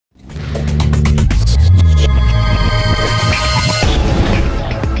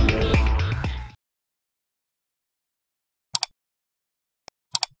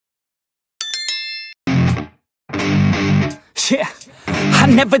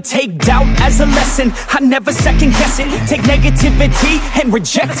never take doubt as a lesson. I never second guess it. Take negativity and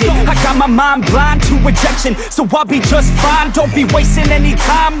reject it. I got my mind blind to rejection, so I'll be just fine. Don't be wasting any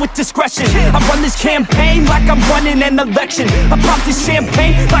time with discretion. I run this campaign like I'm running an election. I pop this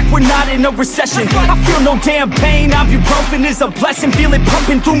champagne like we're not in a recession. I feel no damn pain. Ibuprofen is a blessing. Feel it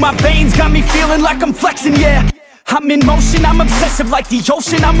pumping through my veins. Got me feeling like I'm flexing, yeah. I'm in motion, I'm obsessive like the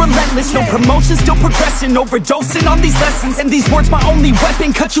ocean, I'm relentless. No promotion, still progressing, overdosing on these lessons. And these words my only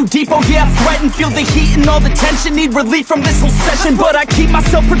weapon, cut you deep, oh yeah, I threaten. Feel the heat and all the tension, need relief from this whole session. But I keep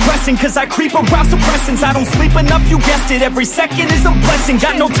myself progressing, cause I creep around suppressants. I don't sleep enough, you guessed it, every second is a blessing.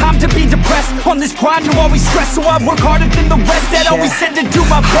 Got no time to be depressed, on this grind you always stress. So I work harder than the rest, that always said to do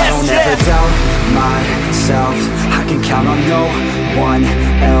my best. I don't ever doubt myself, I can count on no one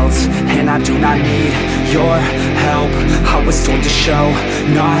else. And I do not need your help, I was told to show,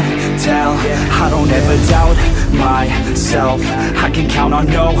 not tell. I don't ever doubt myself, I can count on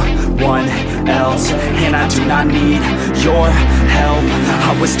no one else. And I do not need your help,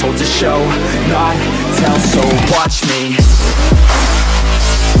 I was told to show, not tell. So watch me.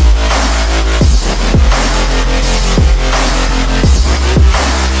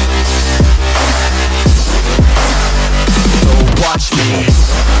 So watch me.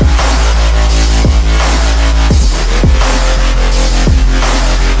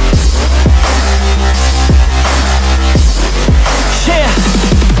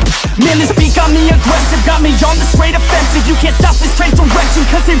 Man, this beat got me aggressive, got me on the straight offensive. You can't stop this straight direction,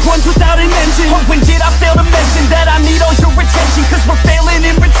 cause it runs without an engine. Oh, when did I fail to mention that I need all your attention? Cause we're failing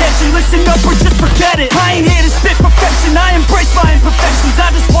in retention, listen up or just forget it. I ain't here to spit perfection, I embrace my imperfections.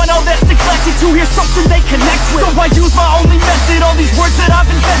 I just want all that's neglected to hear something they connect with. So I use my only method, all these words that I've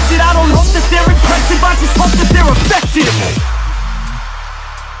invented. I don't hope that they're impressive, I just hope that they're effective.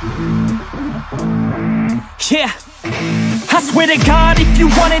 Yeah, I swear to God, if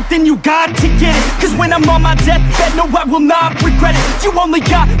you want it, then you got to get it. Cause when I'm on my deathbed, no, I will not regret it. You only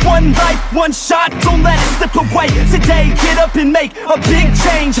got one life, one shot, don't let it slip away. Today, get up and make a big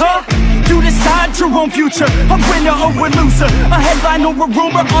change, huh? You decide your own future, a winner or a loser, a headline or a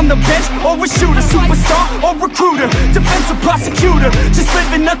rumor, on the bench or a shooter, superstar or recruiter, defensive prosecutor, just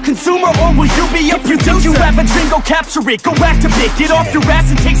living a consumer, or will you be a producer? If you think you have a dream, go capture it, go activate, get off your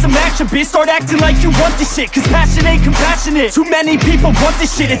ass and take some action, bitch. Start acting like you want this shit, cause passion ain't compassionate. Too many people want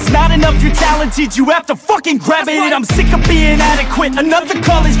this shit, it's not enough you're talented, you have to fucking grab it. I'm sick of being adequate, another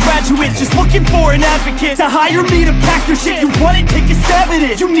college graduate, just looking for an advocate to hire me to pack your shit. You want it, take a stab at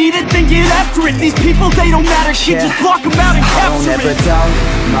it, you need it, then get after it. These people, they don't matter, shit, just block them out and capture it. I don't ever doubt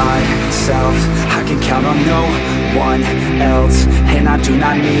myself, I can count on no one else. And I do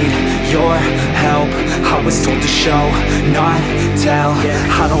not need your help, I was told to show, not tell.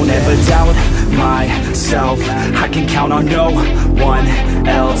 I don't ever doubt myself, I can count on no one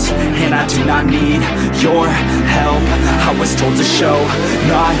else. And I do not need your help, I was told to show,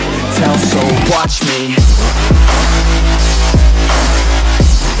 not tell. So watch me.